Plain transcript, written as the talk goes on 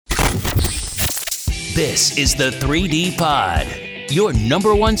This is the 3D Pod, your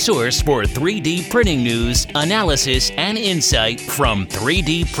number one source for 3D printing news, analysis, and insight from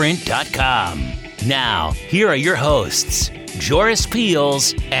 3dprint.com. Now, here are your hosts, Joris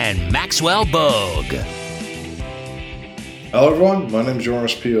Peels and Maxwell Bogue. Hello everyone, my name is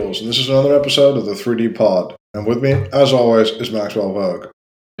Joris Peels, and this is another episode of the 3D Pod. And with me, as always, is Maxwell Bogue.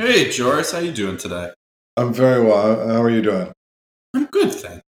 Hey Joris, how you doing today? I'm very well. How are you doing? I'm good,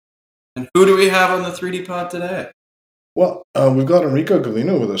 thanks. And who do we have on the 3D Pod today? Well, we've got Enrico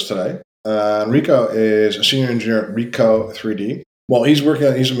Galino with us today. Enrico is a senior engineer at Ricoh 3D. Well, he's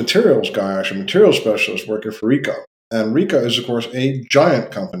a materials guy, actually, materials specialist working for Ricoh. And Ricoh is, of course, a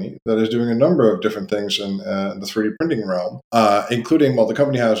giant company that is doing a number of different things in the 3D printing realm, including, the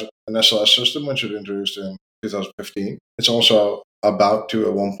company has an SLS system, which it introduced in 2015. It's also about to,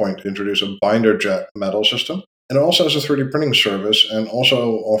 at one point, introduce a binder jet metal system. And it also has a 3D printing service and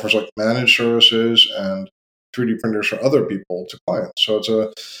also offers managed services and 3D printers for other people to clients. So it's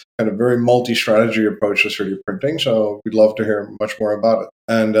a kind of very multi-strategy approach to 3D printing. So we'd love to hear much more about it.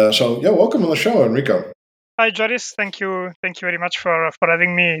 And welcome on the show, Enrico. Hi, Joris. Thank you very much for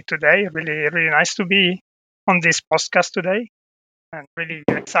having me today. Really nice to be on this podcast today, and really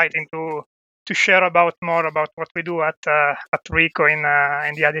exciting to share more about what we do at Ricoh in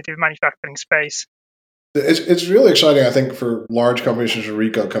the additive manufacturing space. It's really exciting, I think, for large companies such as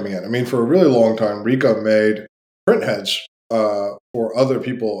Ricoh coming in. I mean, for a really long time, Ricoh made print heads for other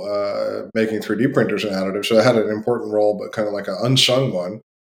people making 3D printers and additives. So they had an important role, but kind of like an unsung one.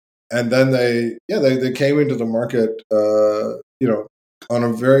 And then they came into the market, on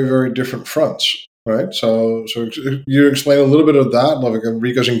a very, very different fronts, right? So you explain a little bit of that, like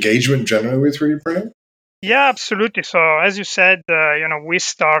Ricoh's engagement generally with 3D printing? Yeah, absolutely. So as you said, we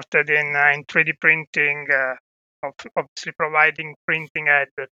started in 3D printing, obviously providing printing head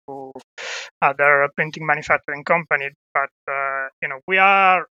to other printing manufacturing companies. But we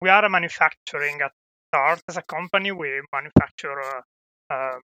are a manufacturing at start as a company. We manufacture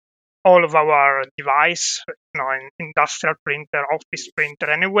all of our device, industrial printer, office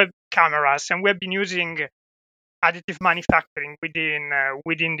printer, and web cameras, and we've been using additive manufacturing within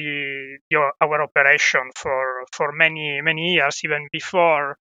our operation for many years, even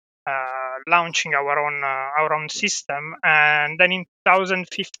before launching our own system. And then in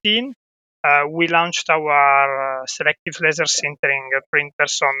 2015, we launched our selective laser sintering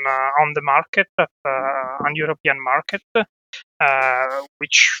printers on the market, on European market,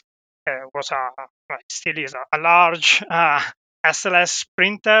 which still is a large SLS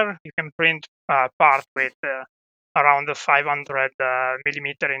printer. You can print part with around 500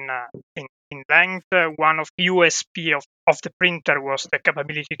 millimeter in length. One of the USP of the printer was the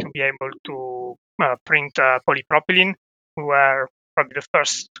capability to be able to print polypropylene. We were probably the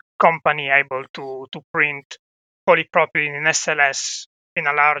first company able to print polypropylene in SLS in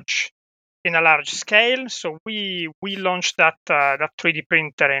a large scale. So we launched that 3D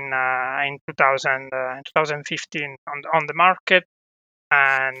printer in 2015 on the market,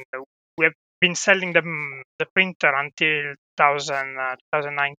 and we have been selling the printer until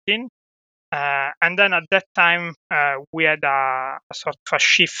 2019. And then at that time, we had a sort of a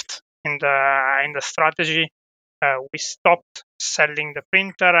shift in the strategy. We stopped selling the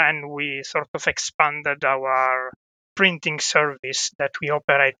printer, and we sort of expanded our printing service that we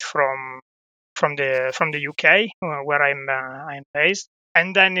operate from the UK, where I'm based.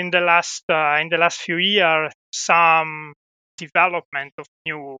 And then in the last few years, some development of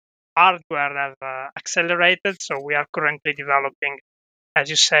new hardware have accelerated. So we are currently developing, as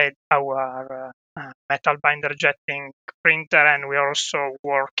you said, our metal binder jetting printer, and we are also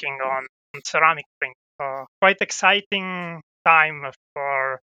working on ceramic print. So quite exciting time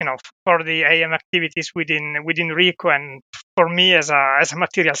for the AM activities within Ricoh, and for me as a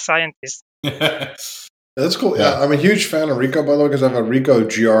material scientist. That's cool. Yeah, I'm a huge fan of Ricoh, by the way, because I have a Ricoh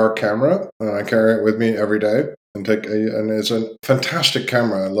GR camera, and I carry it with me every day. And it's a fantastic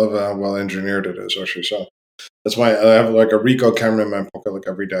camera. I love how well engineered it is, actually. So that's why I have a Ricoh camera in my pocket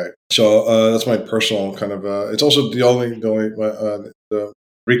every day. So that's my personal kind of. It's also the only the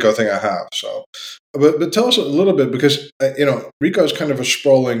Ricoh thing I have. So, but tell us a little bit, because Ricoh is kind of a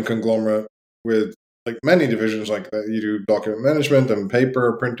sprawling conglomerate with many divisions that. You do document management and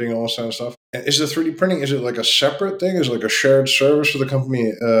paper printing, all that kind of stuff. Is the 3D printing, is it a separate thing? Is it a shared service for the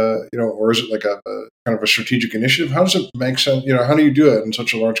company, or is it a kind of a strategic initiative? How does it make sense? How do you do it in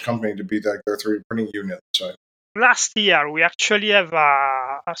such a large company to be their 3D printing unit? So. Last year, we actually have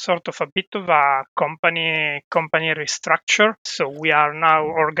a sort of a bit of a company restructure. So we are now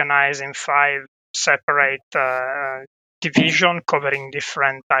organized in 5 separate division covering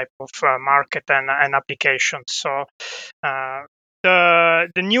different type of market and applications. So the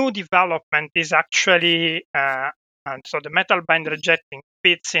new development is actually and so the metal binder jetting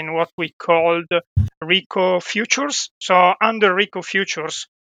fits in what we called Rico Futures. So under Rico Futures,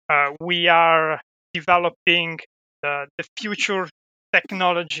 we are developing the future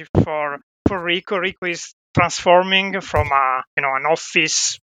technology for Rico. Rico is transforming from an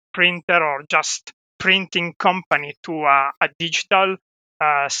office printer or just printing company to a digital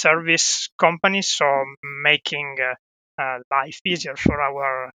service company. So making life easier for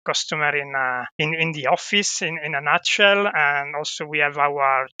our customer in the office in a nutshell. And also we have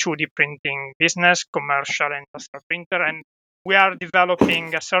our 2D printing business, commercial and industrial printer, and we are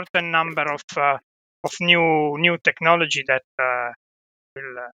developing a certain number of new technology that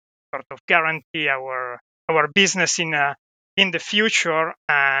will sort of guarantee our business in the future.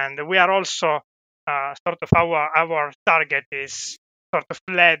 And we are also sort of our target is sort of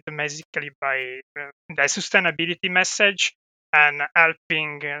led basically by the sustainability message and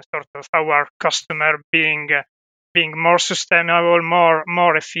helping sort of our customer being more sustainable,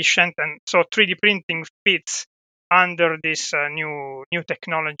 more efficient. And so 3D printing fits under this new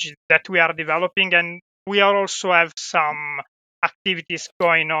technology that we are developing. And we are also have some activities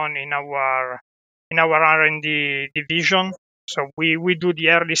going on in our R&D division. So we do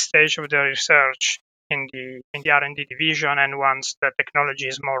the early stage of the research in the R&D division, and once the technology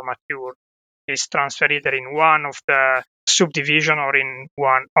is more mature, is transferred either in one of the subdivision or in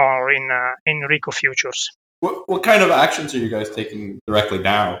Rico Futures. What kind of actions are you guys taking directly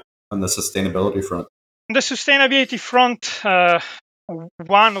now on the sustainability front? On the sustainability front,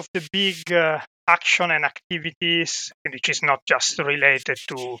 one of the big action and activities, which is not just related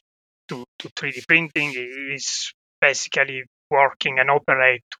to 3D printing, is basically working and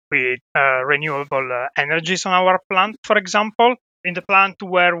operate with renewable energies on our plant. For example, in the plant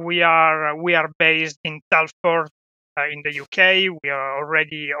where we are based in Telford, in the UK, we are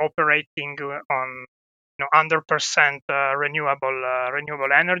already operating on 100%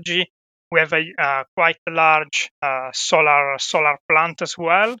 renewable energy. We have a quite large solar plant as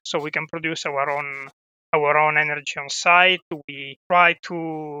well, so we can produce our own energy on site. We try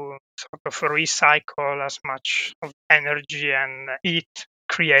to sort of recycle as much of energy and heat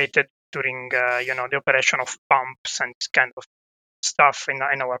created during the operation of pumps and this kind of stuff in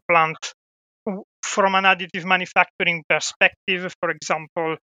our plant. From an additive manufacturing perspective, for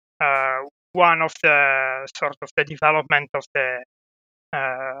example, one of the sort of the development of the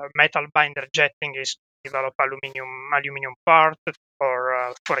metal binder jetting is to develop aluminum part,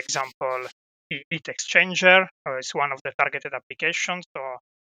 or for example, heat exchanger is one of the targeted applications. So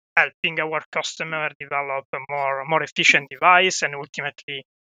helping our customer develop a more efficient device and ultimately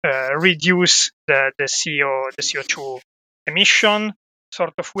reduce the CO2 emission.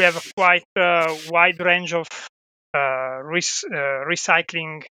 Sort of, we have a quite wide range of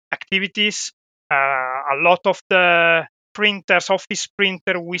recycling activities. A lot of the printers, office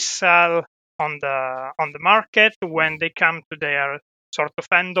printer we sell on the market, when they come to their sort of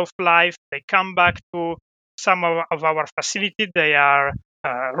end of life, they come back to some of our facility. They are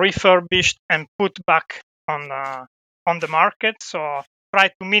refurbished and put back on the market. So try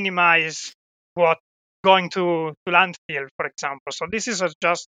to minimize what going to landfill, for example. So this is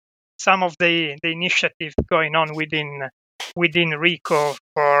just some of the initiatives going on within Rico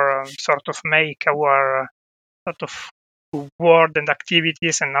for sort of make our sort of world and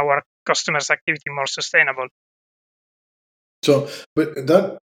activities and our customers' activity more sustainable. So,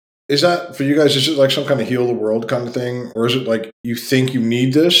 but is that for you guys? Is it like some kind of heal the world kind of thing, or is it like you think you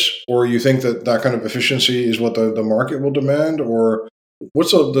need this, or you think that kind of efficiency is what the market will demand, or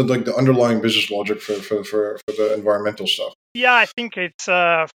what's the underlying business logic for the environmental stuff? Yeah, I think it's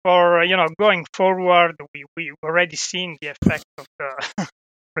for going forward. We already seen the effect of the,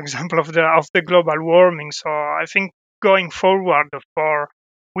 for example, of the global warming. So I think going forward,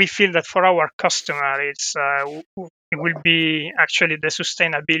 we feel that for our customer, it will be actually the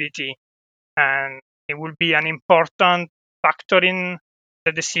sustainability, and it will be an important factor in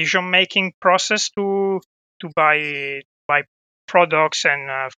the decision-making process to buy products and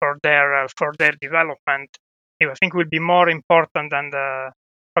for their development. I think will be more important than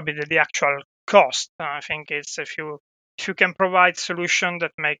probably the actual cost. I think it's if you can provide solution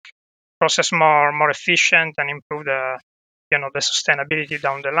that make process more efficient and improve the sustainability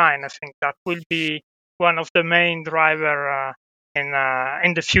down the line. I think that will be one of the main driver in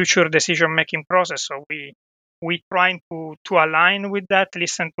the future decision making process. So we trying to align with that,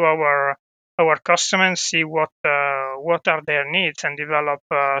 listen to our customers, see what are their needs, and develop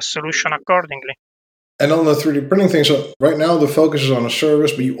a solution accordingly. And on the 3D printing thing, so right now the focus is on a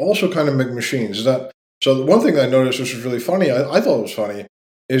service, but you also kind of make machines. Is that so? The one thing I noticed, which was really funny, I thought it was funny,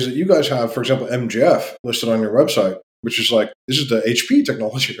 is that you guys have, for example, MGF listed on your website, which is like this is the HP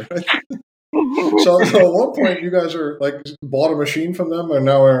technology, right? So at one point, you guys are like bought a machine from them, and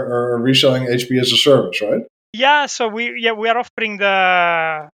now are reselling HP as a service, right? Yeah, so we are offering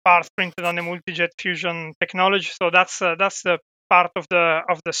the parts printed on the multi-jet fusion technology. So that's the part of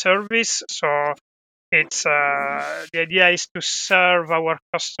the service. So it's the idea is to serve our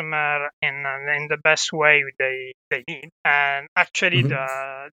customer in the best way they need. And actually,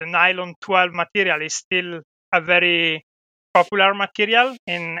 the nylon 12 material is still a very popular material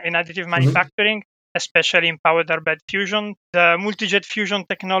in additive manufacturing, especially in powder bed fusion. The multi-jet fusion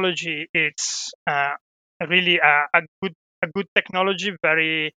technology, it's really a good technology,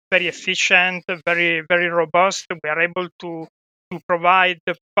 very very efficient, very very robust. We are able to provide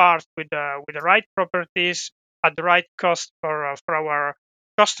the part with the right properties at the right cost for our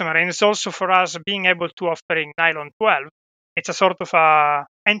customer, and it's also for us being able to offering nylon 12. It's a sort of a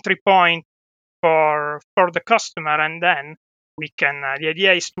entry point for the customer, and then we can. The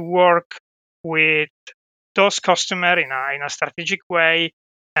idea is to work with those customer in a strategic way,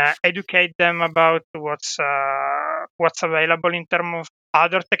 educate them about what's available in terms of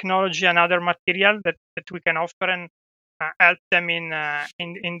other technology and other material that we can offer, and help them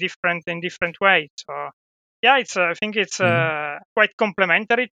in different ways. So yeah, I think it's quite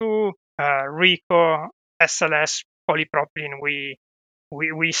complementary to Rico SLS polypropylene. We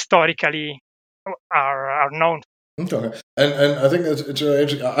historically are known. Okay, and I think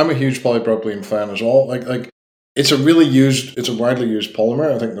I'm a huge polypropylene fan as well. Like it's a widely used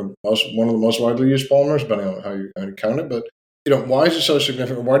polymer. I think one of the most widely used polymers, depending on how you count it. But why is it so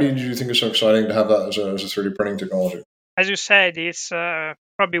significant? Why do you think it's so exciting to have that as a 3D printing technology? As you said, it's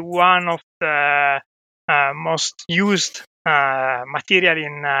probably one of the most used material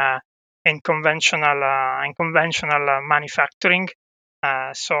in conventional manufacturing.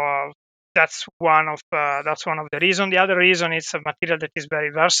 So that's one of the reasons. The other reason is a material that is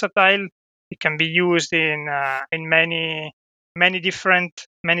very versatile. It can be used in many different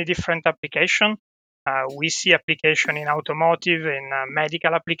applications. We see application in automotive, in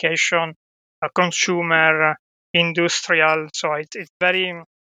medical application, consumer, industrial. So it's very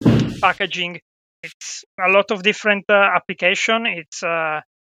packaging. It's a lot of different application. It's a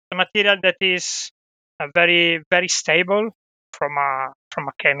material that is very very stable from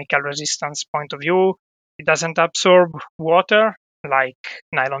a chemical resistance point of view. It doesn't absorb water like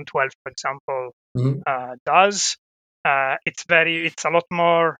nylon 12, for example, does. It's a lot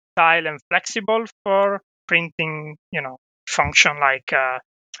more tile and flexible for printing, function like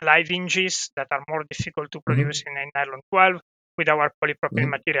live hinges that are more difficult to produce in nylon 12. With our polypropylene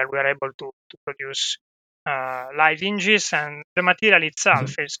material, we are able to produce live hinges, and the material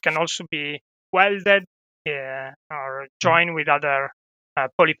itself can also be welded or joined with other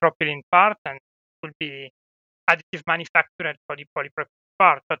polypropylene part, and will be additive manufactured for the polypropylene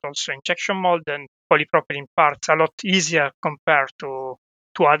part, but also injection mold and polypropylene parts a lot easier compared to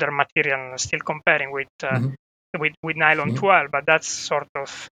other material. Still comparing with nylon 12, but that's sort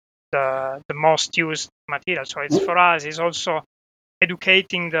of the most used material. So it's for us is also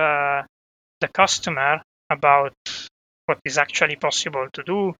educating the customer about what is actually possible to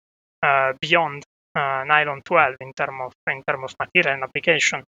do beyond nylon 12 in terms of material and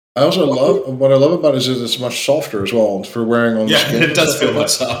application. I also what I love about it is it's much softer as well for wearing on the skin. It does feel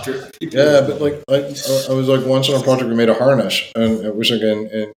much softer. Yeah, but I was like once on a project we made a harness, and it was like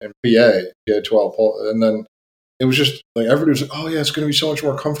in PA 12, and then it was just like everybody was like, "Oh yeah, it's going to be so much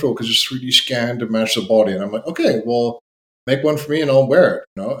more comfortable because it's 3D scanned to match the body." And I'm like, "Okay, well, make one for me and I'll wear it."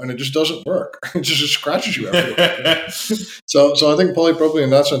 And it just doesn't work. It just scratches you everywhere. So I think polypropylene in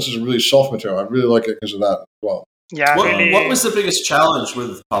that sense is a really soft material. I really like it because of that as well. Yeah, what was the biggest challenge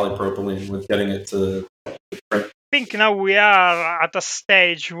with polypropylene with getting it to print? I think now we are at a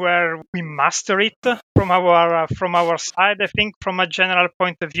stage where we master it from our side. I think from a general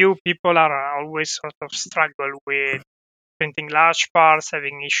point of view, people are always sort of struggle with printing large parts,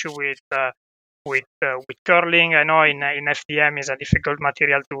 having issue with curling. I know in FDM is a difficult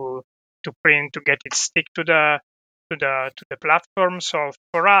material to print, to get it stick to the platform. So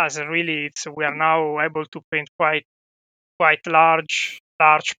for us, really, we are now able to print quite large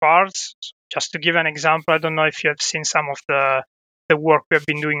parts. Just to give an example, I don't know if you have seen some of the work we have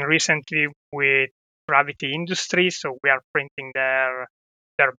been doing recently with Gravity Industries. So we are printing their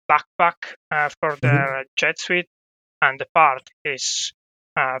backpack for their jet suite, and the part is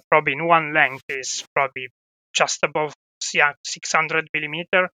probably in one length is probably just above 600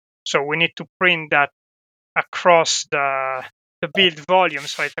 millimeter. So we need to print that across the build volume.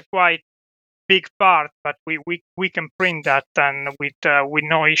 So it's a quite big part, but we can print that and with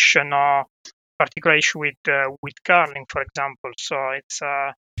no issue, no particular issue with curling, for example. So it's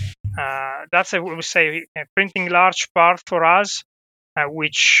that's I would say printing large part for us,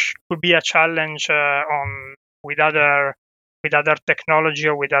 which could be a challenge on with other technology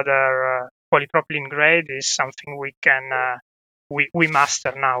or with other polypropylene grade is something we can we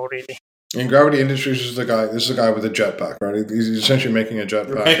master now really. In Gravity Industries is the guy. This is the guy with a jetpack, right? He's essentially making a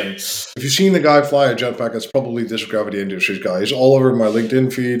jetpack. Right. And if you've seen the guy fly a jetpack, it's probably this Gravity Industries guy. He's all over my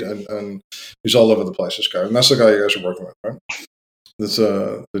LinkedIn feed, and he's all over the place. This guy, and that's the guy you guys are working with, right? This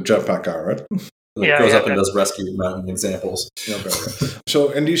the jetpack guy, right? Like goes up and does rescue mountain examples. Okay.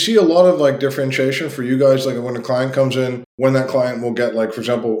 So, and do you see a lot of like differentiation for you guys? Like when a client comes in, when that client will get like, for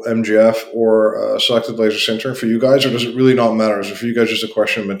example, MGF or selected laser sintering for you guys, or does it really not matter? Is it for you guys just a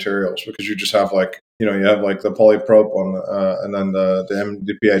question of materials because you just have like, you have like the polyprop on, and then the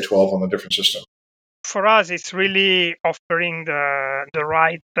MDPA12 on the different system? For us, it's really offering the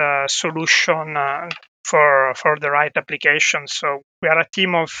right solution for the right application. So we are a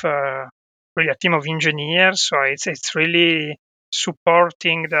team of engineers. So it's really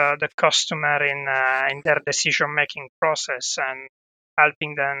supporting the customer in their decision making process and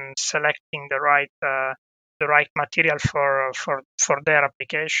helping them selecting the right material for their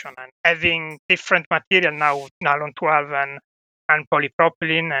application, and having different material now nylon 12 and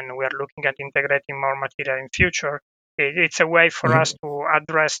polypropylene, and we are looking at integrating more material in future. It's a way for us to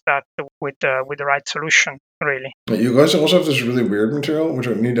address that with the right solution, really. You guys also have this really weird material, which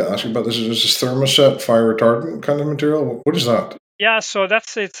I need to ask you about. This is this thermoset fire retardant kind of material. What is that? Yeah, so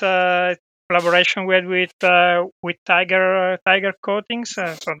it's a collaboration with Tiger Coatings.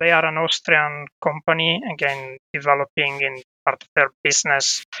 So they are an Austrian company, again developing in part of their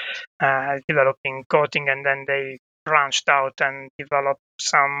business, developing coating, and then they branched out and developed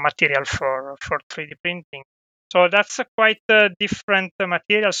some material for 3D printing. So that's a quite different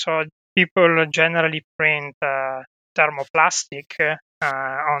material. So people generally print thermoplastic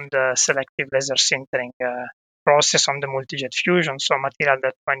on the selective laser sintering process on the multi-jet fusion. So material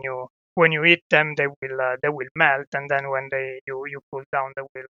that when you heat them, they will melt, and then when you cool down, they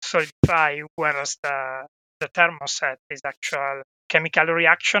will solidify. Whereas the thermoset is actual chemical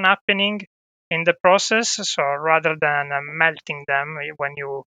reaction happening in the process. So rather than melting them,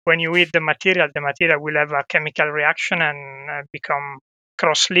 when you heat the material will have a chemical reaction and become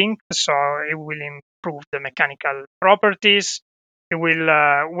cross-linked. So it will improve the mechanical properties. It will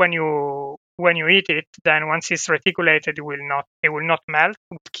when you heat it, then once it's reticulated, it will not melt.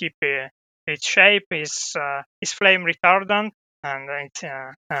 It will keep its shape. Is flame retardant, and its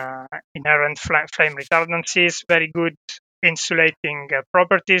inherent flame retardancy is very good insulating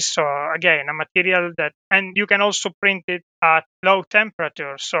properties. So again, a material that, and you can also print it at low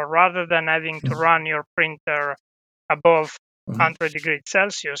temperature. So rather than having to run your printer above 100 degrees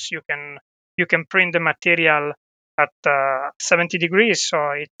Celsius, you can print the material at 70 degrees.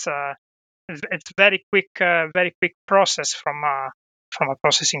 So it's very quick process from a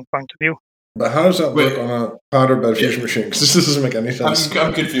processing point of view. But how does that work on a powder bed fusion machine? Because this doesn't make any sense.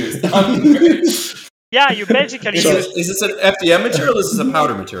 I'm confused. Yeah, you basically is this an FDM material? Or is this a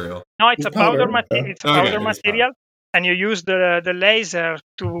powder material? No, it's a powder material. It's a powder material, and you use the laser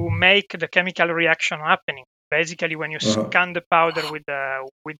to make the chemical reaction happening. Basically, when you scan the powder with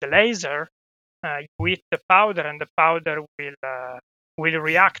the laser, you heat the powder, and the powder will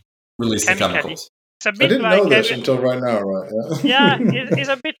react. Release the chemicals. It's a bit I didn't like know this until right now, right? Yeah, it's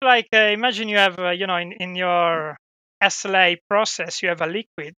a bit like imagine you have in your SLA process you have a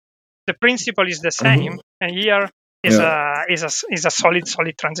liquid. The principle is the same, and here is a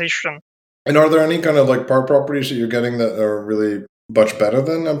solid transition. And are there any kind of like part properties that you're getting that are really much better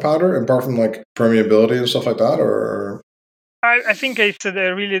than powder, apart from like permeability and stuff like that, or? I think it's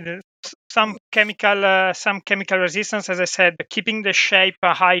really some chemical resistance, as I said, keeping the shape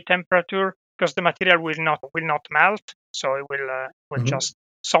a high temperature, because the material will not melt, so it will just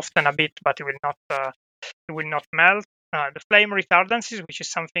soften a bit, but it will not melt. The flame retardancies, which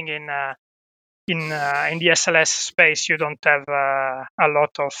is something in the SLS space, you don't have a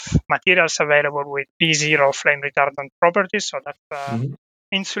lot of materials available with P0 flame retardant properties, so that's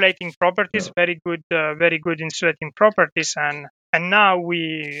insulating properties, very good insulating properties, and now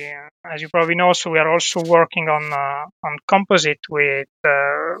we, as you probably know, so we are also working on composite with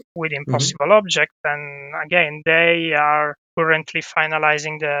Impossible Object, and again they are currently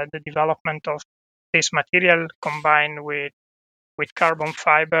finalizing the development of this material combined with carbon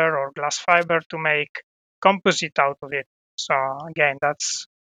fiber or glass fiber to make composite out of it. So again, that's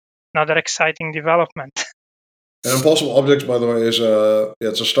another exciting development. And Impossible Objects, by the way, is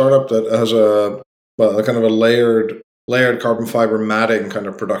it's a startup that has a kind of a layered carbon fiber matting kind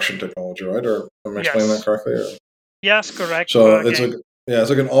of production technology, right? Or am I explaining that correctly? Or? Yes, correct. So it's like it's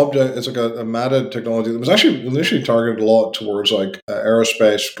like an object. It's like a matted technology that was actually initially targeted a lot towards like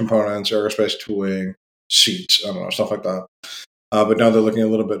aerospace components, aerospace tooling, seats, I don't know, stuff like that. But now they're looking a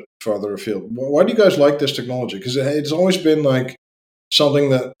little bit farther afield. Why do you guys like this technology? Because it's always been like something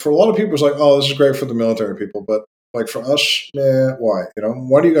that for a lot of people is like, oh, this is great for the military people, but like for us, why?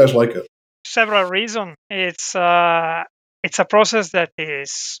 Why do you guys like it? Several reasons. It's a process that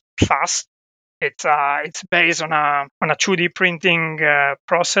is fast. It's based on a 2D printing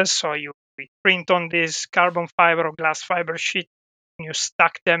process. So you print on this carbon fiber or glass fiber sheet, and you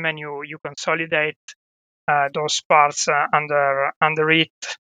stack them, and you consolidate those parts under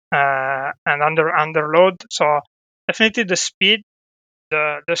heat and under load. So definitely the speed,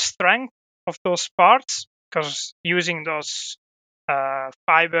 the strength of those parts, because using those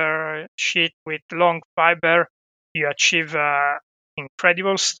fiber sheet with long fiber, you achieve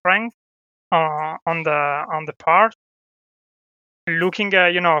incredible strength on the part. Looking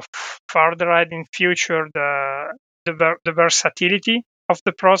at further ahead in future, the versatility of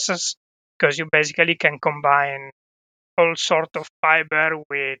the process, because you basically can combine all sort of fiber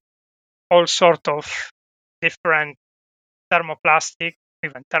with all sort of different thermoplastic,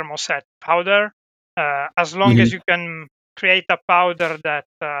 even thermoset powder. As long as you can create a powder that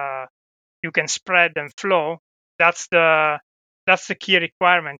you can spread and flow, that's the key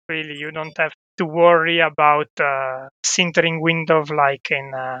requirement. Really, you don't have to worry about sintering window like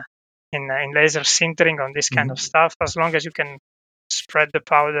in laser sintering on this kind of stuff. As long as you can spread the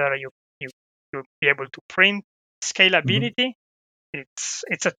powder, you'll be able to print. Scalability.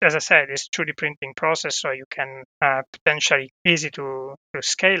 As I said, it's 2D printing process, so you can potentially easy to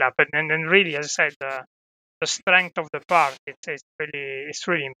scale up. And then really, as I said, the strength of the part it's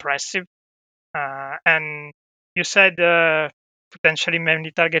really impressive. And you said potentially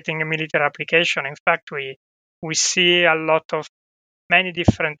mainly targeting a military application. In fact, we see a lot of many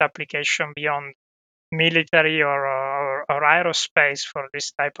different application beyond military or aerospace for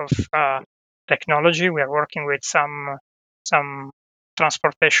this type of technology. We are working with some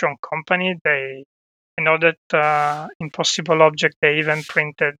transportation company. I know that Impossible Object, they even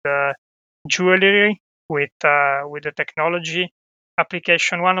printed jewelry with the technology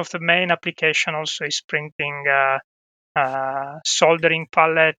application. One of the main application also is printing soldering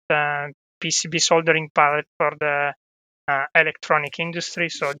pallet, PCB soldering pallet for the electronic industry,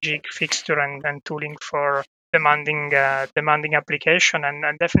 so jig, fixture, and tooling for demanding application,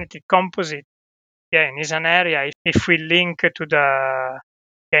 and definitely composite. Again, is an area if we link to the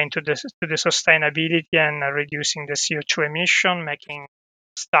to the sustainability and reducing the CO2 emission, making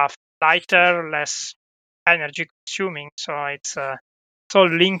stuff lighter, less energy consuming. So it's all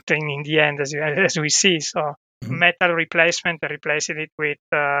linked in the end, as we see. So metal replacement, replacing it with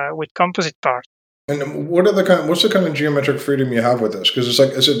composite parts. And what's the kind of geometric freedom you have with this? Because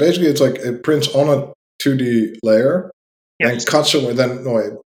it's like it prints on a 2D layer, yes. and cuts away,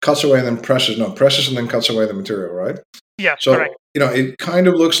 and then presses and then cuts away the material, right? Yeah. So correct. It kind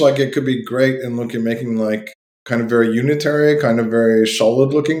of looks like it could be great in making like kind of very unitary, kind of very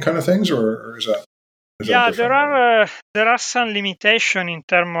solid looking kind of things, or is that? Yeah, there are some limitation in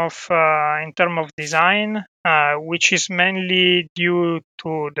term of design, which is mainly due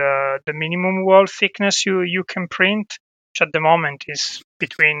to the minimum wall thickness you can print, which at the moment is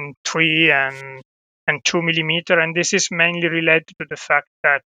between 3 and 2 millimeter, and this is mainly related to the fact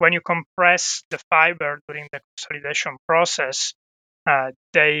that when you compress the fiber during the consolidation process,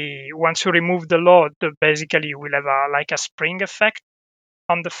 once you remove the load, basically you will have like a spring effect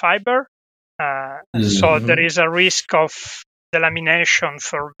on the fiber. So there is a risk of delamination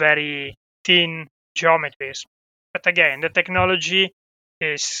for very thin geometries. But again, the technology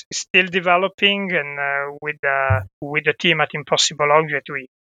is still developing, and with the team at Impossible Object, we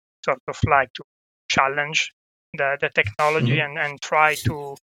sort of like to challenge the technology and try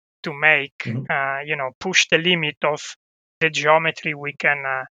to make push the limit of the geometry we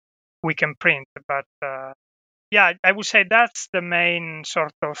can print. But yeah, I would say that's the main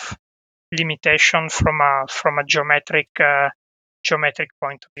sort of limitation from a geometric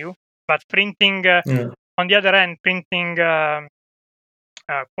point of view. But printing, on the other hand, printing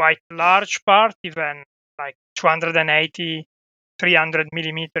quite large part, even like 280, 300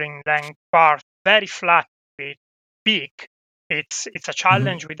 millimeter in length part, very flat with peak. It's a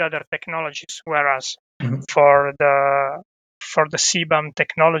challenge with other technologies. Whereas for the CBAM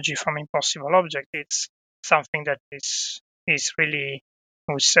technology from Impossible Object, it's something that is really,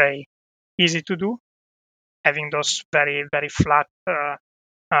 I would say, easy to do. having those very, very flat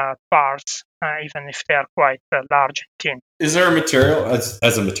parts, even if they are quite large and thin. Is there a material,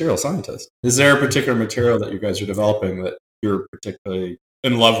 as a material scientist, is there a particular material that you guys are developing that you're particularly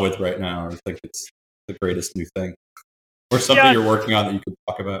in love with right now, or think it's the greatest new thing, or something you're working on that you could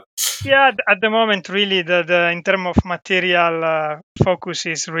talk about? Yeah, at the moment, really, the in terms of material focus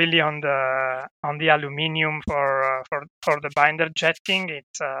is really on the aluminium for the binder jetting.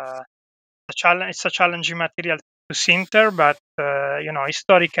 It's a challenge. It's a challenging material to sinter, but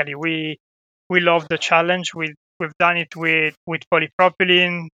historically we love the challenge. We've done it with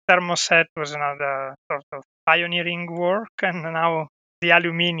polypropylene. Thermoset was another sort of pioneering work, and now the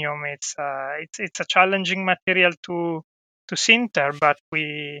aluminium. It's a challenging material to sinter, but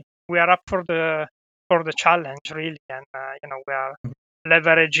we are up for the challenge really, and we are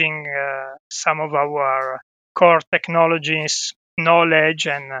leveraging some of our core technologies, knowledge,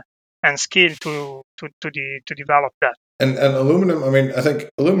 and skill to develop that. And aluminum, I mean, I think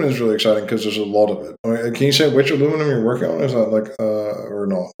aluminum is really exciting because there's a lot of it. I mean, can you say which aluminum you're working on? Is that or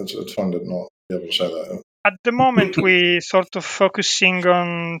not? It's fun to not be able to say that. At the moment, we sort of focusing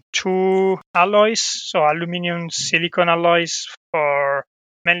on two alloys, so aluminum silicon alloys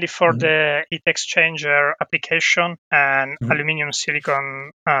mainly for the heat exchanger application, and aluminum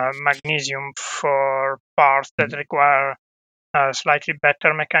silicon magnesium for parts that require slightly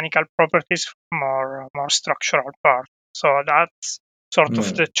better mechanical properties, more structural parts. So that's sort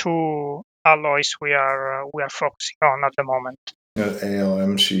of the two alloys we are focusing on at the moment.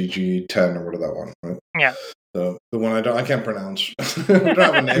 ALMCG10 or whatever that one, right? Yeah. The one I can't pronounce. We don't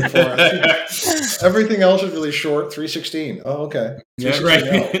have a name for it. Everything else is really short. 316. Oh, okay. Yeah, right.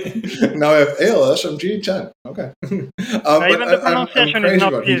 Now I have ALSMG10. Okay. Even the pronunciation I'm crazy is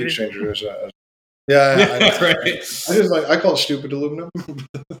not about easy. heat exchangers. Right. I call it stupid aluminum.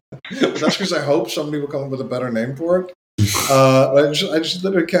 But that's because I hope somebody will come up with a better name for it. I just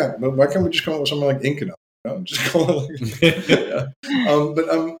literally can't. But why can't we just come up with something like Inconel? Just call it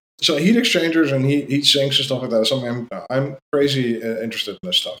so heat exchangers and heat sinks and stuff like that is something I'm crazy interested in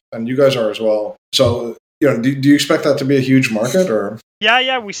this stuff, and you guys are as well. So do you expect that to be a huge market, or?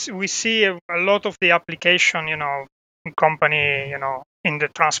 Yeah, we see a lot of the application, company, in the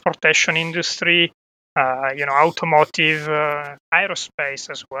transportation industry, automotive,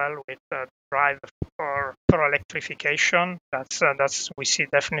 aerospace as well, with drive for electrification. That's we see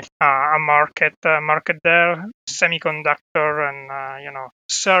definitely a market there. Semiconductor and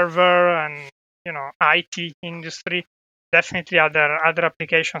server and IT industry, definitely other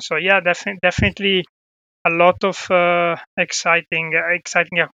applications. So yeah, definitely a lot of exciting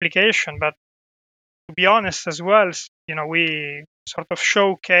application. But to be honest as well, we sort of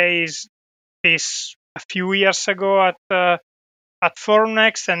showcased this a few years ago at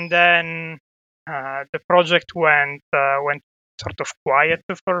Formnext, and then the project went sort of quiet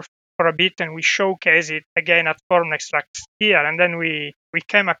for a bit, and we showcased it again at Formnext last year, and then we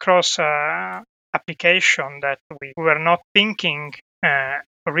came across application that we were not thinking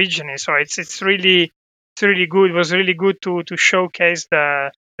originally. So it's really good. It was really good to showcase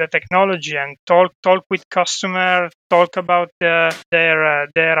the technology and talk with customer, talk about their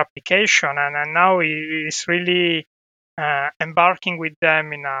application, and now it's really embarking with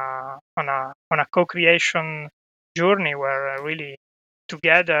them on a co-creation journey where really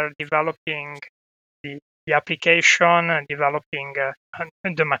together developing the application and developing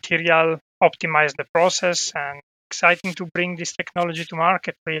the material, optimize the process, and exciting to bring this technology to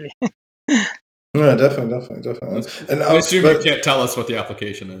market, really. Yeah, definitely. And I assume you can't tell us what the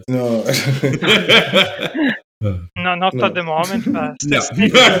application is. No. No, not at the moment. But that's the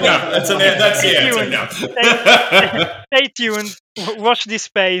answer. No. Stay tuned. Watch this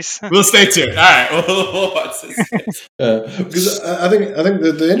space. We'll stay tuned. All right, we'll watch this space. Because I think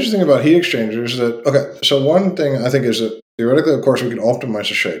the interesting thing about heat exchangers is that so one thing I think is that theoretically, of course, we can optimize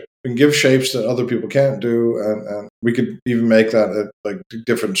the shape. We can give shapes that other people can't do, and we could even make that like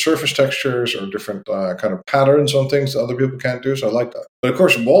different surface textures or different kind of patterns on things that other people can't do. So I like that. But of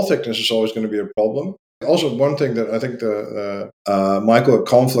course, wall thickness is always going to be a problem. Also, one thing that I think the Michael at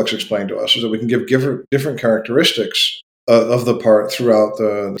Conflux explained to us is that we can give different characteristics of the part throughout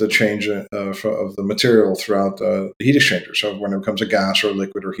the change of the material throughout the heat exchanger. So when it becomes a gas or a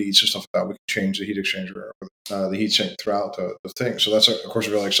liquid or heats and stuff like that, we can change the heat exchanger or the heat sink throughout the thing. So that's, of course,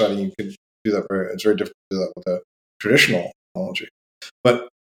 really exciting. You can do that. It's very difficult to do that with a traditional technology. But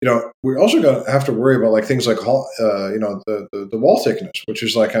we're also going to have to worry about like things like the wall thickness, which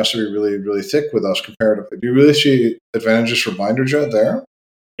is like has to be really, really thick with us comparatively. Do you really see advantages for binder jet there?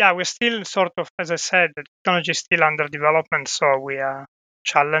 Yeah, we're still sort of, as I said, the technology is still under development, so we are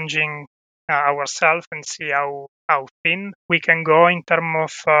challenging ourselves and see how thin we can go in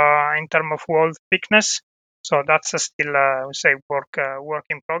terms of wall thickness. So that's still, we say, work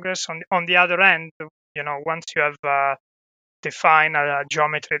in progress. On the other end, once you have defined a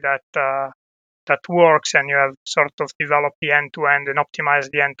geometry that works and you have sort of developed the end-to-end and optimized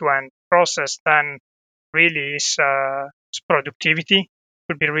the end-to-end process, then really its productivity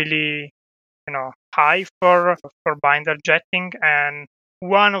will be really high for binder jetting. And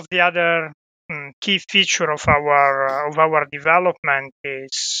one of the other key feature of our development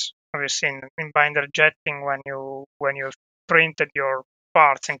is obviously in binder jetting, when you've printed your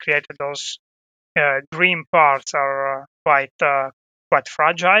parts and created those dream parts are quite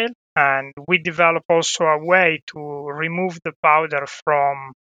fragile, and we develop also a way to remove the powder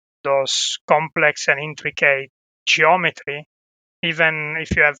from those complex and intricate geometry. Even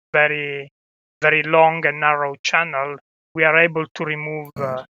if you have very very long and narrow channel, we are able to remove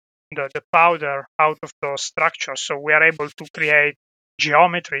the powder out of those structures. So we are able to create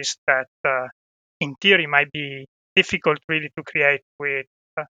geometries that in theory might be difficult really to create with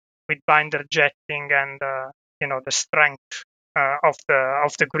binder jetting and the strength of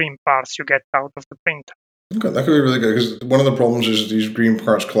the green parts you get out of the printer. Okay, that could be really good, because one of the problems is these green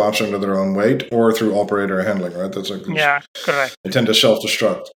parts collapse under their own weight or through operator handling, right? That's like Yeah, correct. They tend to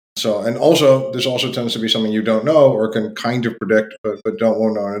self-destruct. So, and also, this also tends to be something you don't know or can kind of predict, but don't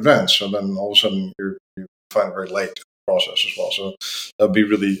want to know in advance. So then all of a sudden you find it very late in the process as well. So that'd be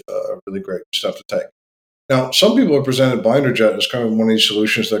really really great step to take. Now, some people have presented BinderJet as kind of one of these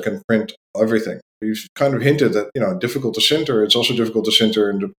solutions that can print everything. You've kind of hinted that, difficult to sinter. It's also difficult to sinter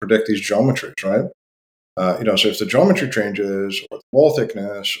and to predict these geometries, right? So if the geometry changes, or the wall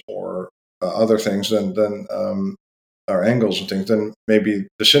thickness, or other things, then or angles and things, then maybe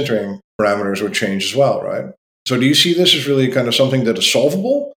the sintering parameters would change as well, right? So do you see this as really kind of something that is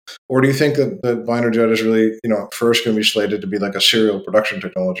solvable? Or do you think that BinderJet is really, first going to be slated to be like a serial production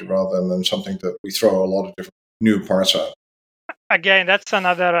technology rather than something that we throw a lot of different new parts at? Again, that's an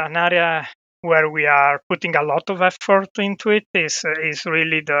area where we are putting a lot of effort into it, is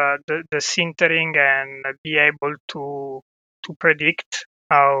really the sintering and be able to predict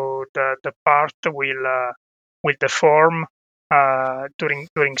how the part will deform during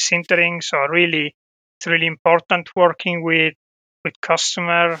sintering. So really, it's really important working with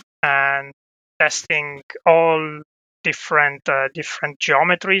customer and testing all different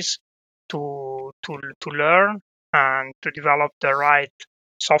geometries to learn and to develop the right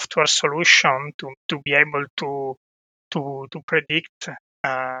software solution to be able to predict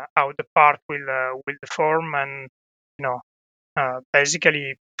how the part will deform, and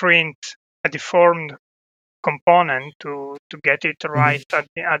basically print a deformed component to get it right at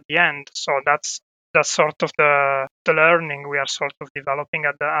the end. So that's sort of the learning we are sort of developing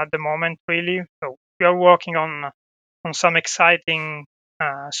at the moment, really. So we are working on some exciting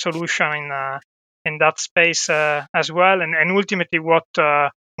solution in that space as well. And ultimately, what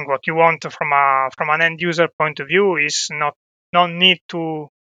you want from an end user point of view is not need to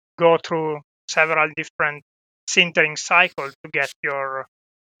go through several different sintering cycles to get your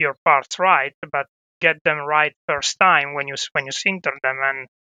parts right, but get them right first time when you sinter them. And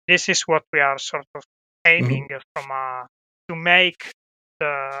this is what we are sort of aiming to make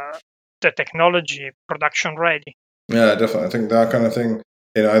the technology production ready. Yeah, definitely. I think that kind of thing,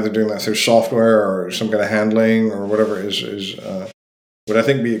 either doing that through software or some kind of handling or whatever is would I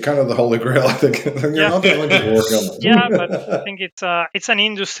think be kind of the holy grail. I think you're not the only people working on it. Yeah, but I think it's an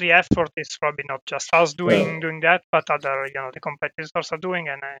industry effort. It's probably not just us doing that, but other the competitors are doing.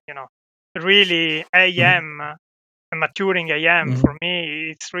 And really AM maturing AM for me,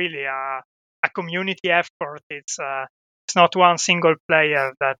 it's really a community effort. It's not one single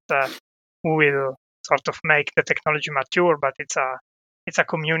player that will sort of make the technology mature, but it's a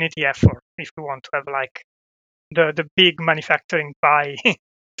community effort if we want to have like the big manufacturing pie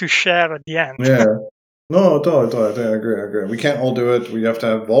to share at the end. Yeah. No, totally. I agree. We can't all do it. We have to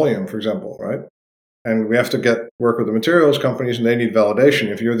have volume, for example, right? And we have to work with the materials companies, and they need validation.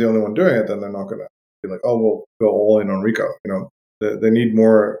 If you're the only one doing it, then they're not going to be like, oh, we'll go all in on Ricoh. They need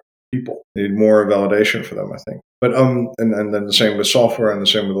more people. They need more validation for them, I think. But and then the same with software, and the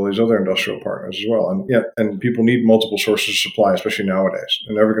same with all these other industrial partners as well. And and people need multiple sources of supply, especially nowadays.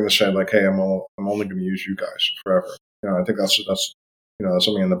 They're never going to say like, hey, I'm only going to use you guys forever. I think that's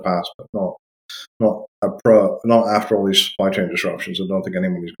something in the past, but not after all these supply chain disruptions. I don't think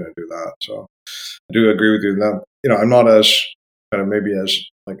anybody's going to do that. So I do agree with you that I'm not as kind of maybe as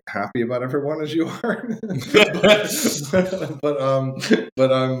like happy about everyone as you are, but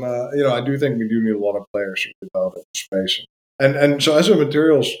I'm I do think we do need a lot of players to develop in the space. And so as a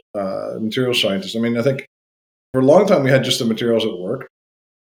materials scientist, I mean, I think for a long time we had just the materials that work.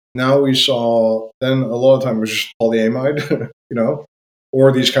 Now we saw, then a lot of time it was just polyamide,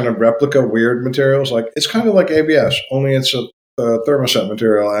 or these kind of replica weird materials. Like it's kind of like ABS, only it's a thermoset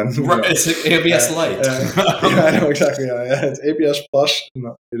material, and it's ABS light. Yeah, I know exactly. Yeah, it's ABS plus.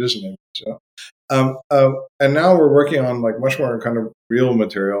 No, it isn't ABS. And now we're working on like much more kind of real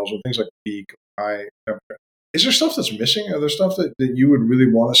materials with things like peak, high temperature. Is there stuff that's missing? Are there stuff that you would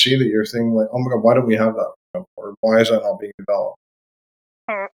really want to see that you're thinking like, oh my god, why don't we have that? Or why is that not being developed?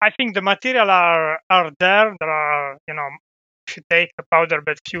 I think the material are there. There are, if you take the powder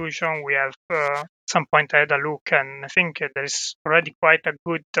bed fusion, we have at some point I had a look, and I think there is already quite a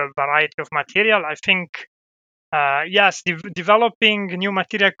good variety of material. I think, yes, developing new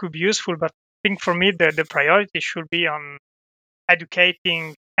material could be useful, but I think for me the priority should be on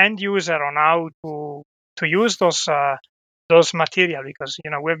educating end user on how to use those material, because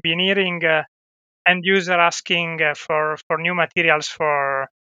we've been hearing end user asking for new materials for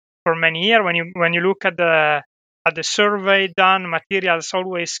many years. When you look at the survey done, materials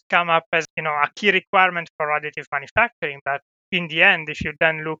always come up as a key requirement for additive manufacturing. But in the end, if you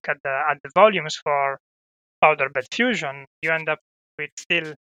then look at the volumes for powder bed fusion, you end up with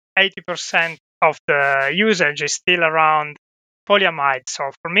still 80% of the usage is still around polyamide. So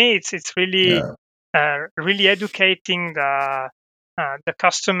for me, it's really really educating the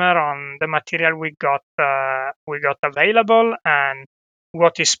customer on the material we got available and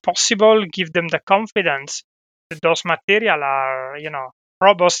what is possible. Give them the confidence that those material are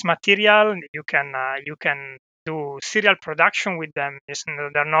robust material. You can do serial production with them.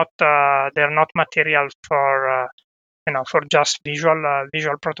 They're not material for for just visual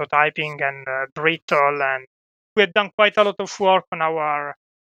prototyping and brittle. And we have done quite a lot of work on our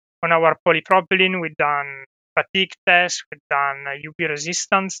polypropylene. We've done fatigue tests. We've done UV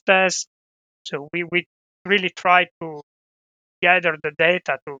resistance tests. So we really try to gather the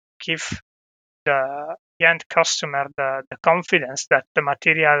data to give the end customer the confidence that the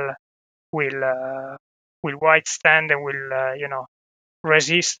material will withstand and will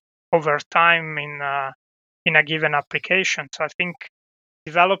resist over time in a given application. So I think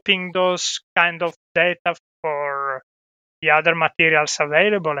developing those kind of data for the other materials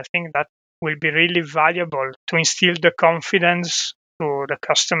available, I think that will be really valuable to instill the confidence to the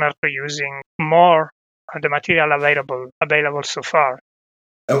customer to using more of the material available so far.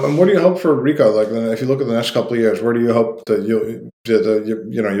 And what do you hope for Ricoh? Like, if you look at the next couple of years, where do you hope that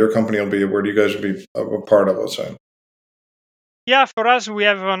your company will be? Where do you guys will be a part of? Let's say. Yeah, for us, we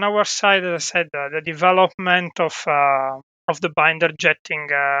have on our side, as I said, the development of the binder jetting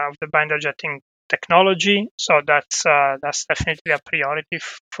technology. So that's definitely a priority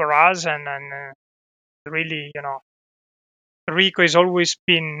for us, and really, Ricoh has always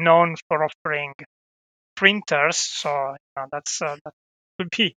been known for offering printers. So that could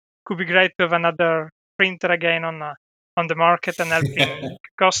be great to have another printer again on the market and helping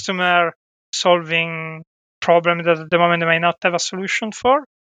customer solving problems that at the moment they may not have a solution for.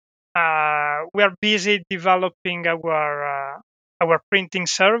 We are busy developing our printing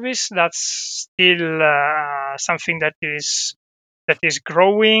service. That's still something that is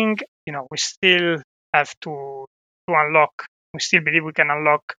growing. We still have to unlock. We still believe we can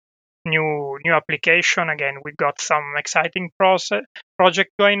unlock new application. Again, we got some exciting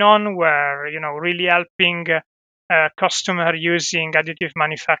project going on where really helping customer using additive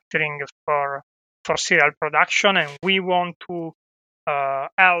manufacturing for serial production, and we want to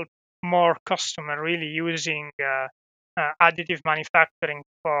help more customer really using additive manufacturing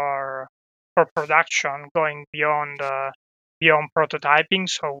for production, going beyond prototyping.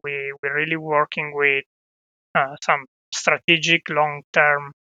 So we're really working with some strategic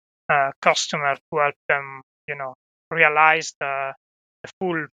long-term customer to help them realize the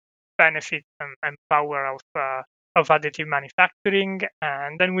full benefit and power of additive manufacturing.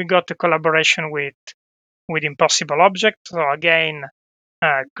 And then we got the collaboration with Impossible Object. So again,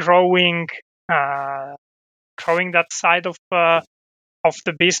 growing that side of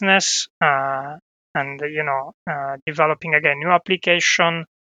the business, and developing again new application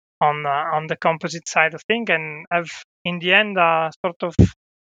on the composite side of thing, and have in the end a sort of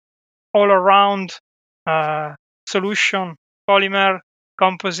all around solution: polymer,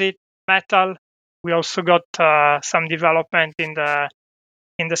 composite, metal. We also got some development in the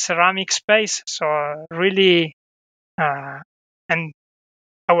ceramic space. So really, and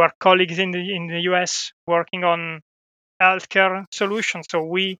our colleagues in the US working on healthcare solutions. So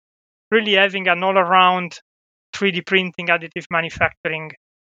we really having an all around 3D printing, additive manufacturing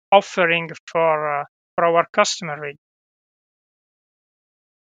offering for our customer.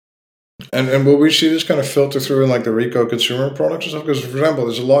 And will we see this kind of filter through in like the Ricoh consumer products and stuff? Because, for example,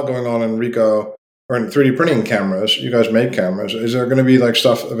 there's a lot going on in Ricoh or in 3D printing cameras. You guys make cameras. Is there going to be like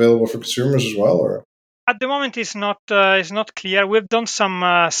stuff available for consumers as well, or? At the moment, it's not clear. We've done some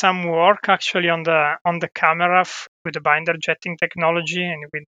work actually on the camera with the binder jetting technology, and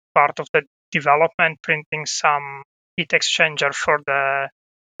with part of the development printing some heat exchanger for the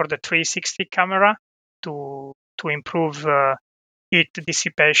 360 camera to improve heat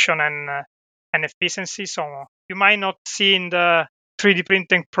dissipation and efficiency. So you might not see in the 3D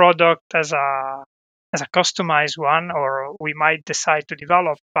printing product as a customized one, or we might decide to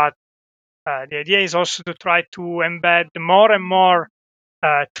develop. But the idea is also to try to embed more and more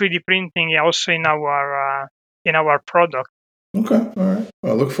 3D printing also in our product. Okay, all right.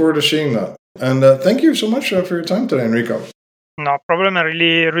 Well, I look forward to seeing that. And thank you so much for your time today, Enrico. No problem. I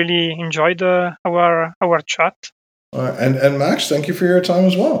really enjoyed our chat. And Max, thank you for your time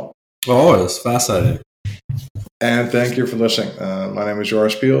as well. Oh, it was fascinating. And thank you for listening. My name is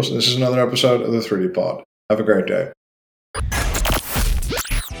Joris Peels. This is another episode of the 3D Pod. Have a great day.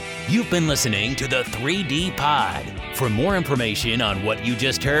 You've been listening to the 3D Pod. For more information on what you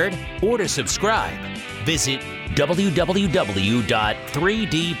just heard or to subscribe, visit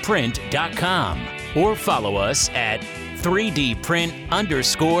www.3dprint.com or follow us at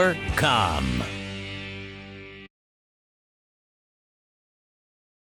 3dprint_com.